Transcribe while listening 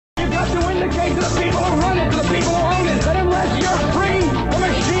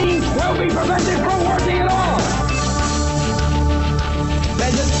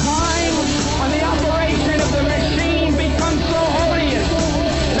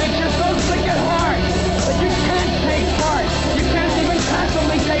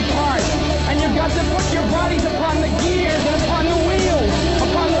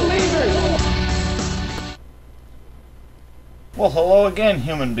again,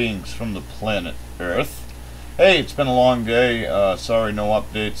 human beings from the planet Earth. Hey, it's been a long day. Sorry, no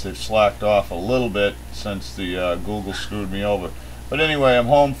updates. They've slacked off a little bit since the Google screwed me over. But anyway, I'm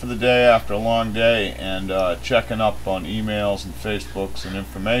home for the day after a long day and checking up on emails and Facebooks and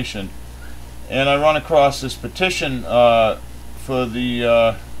information. And I run across this petition for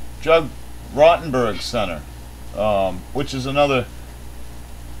the Rotenberg Center, which is another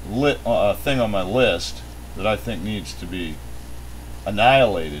thing on my list that I think needs to be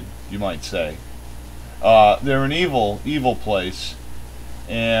annihilated, you might say. They're an evil place,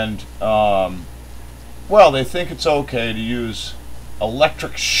 and well, they think it's okay to use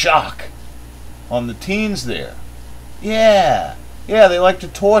electric shock on the teens there. Yeah, they like to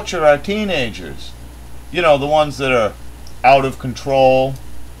torture our teenagers. You know, the ones that are out of control.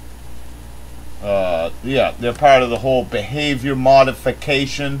 Yeah, they're part of the whole behavior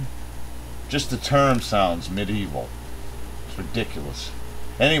modification. Just the term sounds medieval. It's ridiculous.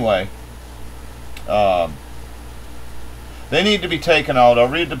 Anyway, they need to be taken out. I'll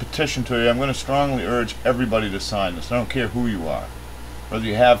read the petition to you. I'm going to strongly urge everybody to sign this. I don't care who you are, whether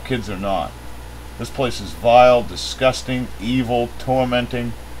you have kids or not. This place is vile, disgusting, evil,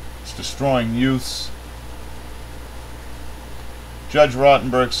 tormenting. It's destroying youths. Judge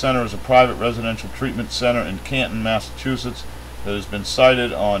Rotenberg Center is a private residential treatment center in Canton, Massachusetts that has been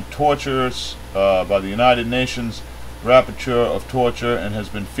cited on tortures by the United Nations Rapporteur of Torture and has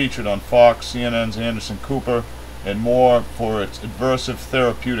been featured on Fox, CNN's Anderson Cooper, and more for its aversive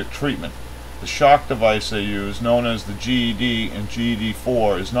therapeutic treatment. The shock device they use, known as the GED and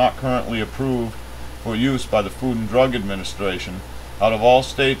GED-4, is not currently approved for use by the Food and Drug Administration. Out of all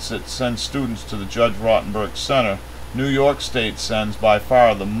states that send students to the Judge Rotenberg Center, New York State sends by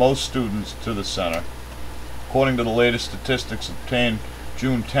far the most students to the center. According to the latest statistics obtained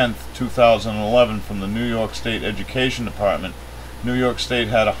June 10, 2011 from the New York State Education Department, New York State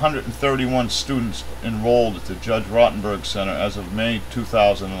had 131 students enrolled at the Judge Rotenberg Center as of May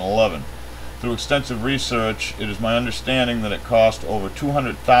 2011. Through extensive research, it is my understanding that it costs over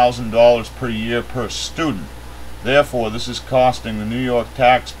 $200,000 per year per student. Therefore, this is costing the New York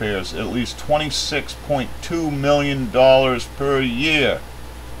taxpayers at least $26.2 million per year.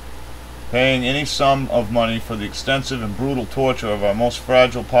 Paying any sum of money for the extensive and brutal torture of our most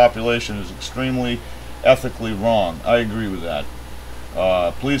fragile population is extremely ethically wrong. I agree with that.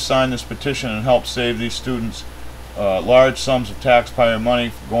 Please sign this petition and help save these students large sums of taxpayer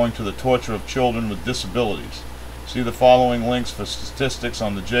money going to the torture of children with disabilities. See the following links for statistics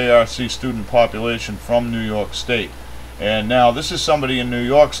on the JRC student population from New York State. And now, this is somebody in New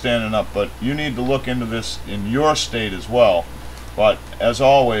York standing up, but you need to look into this in your state as well. But as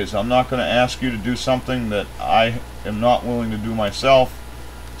always, I'm not going to ask you to do something that I am not willing to do myself.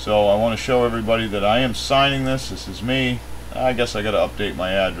 So I want to show everybody that I am signing this. This is me. I guess I got to update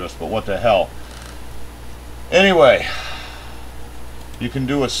my address, but what the hell. Anyway, you can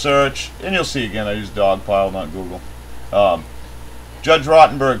do a search, and you'll see again I use Dogpile, not Google. Judge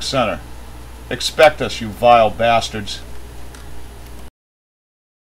Rotenberg Center. Expect us, you vile bastards.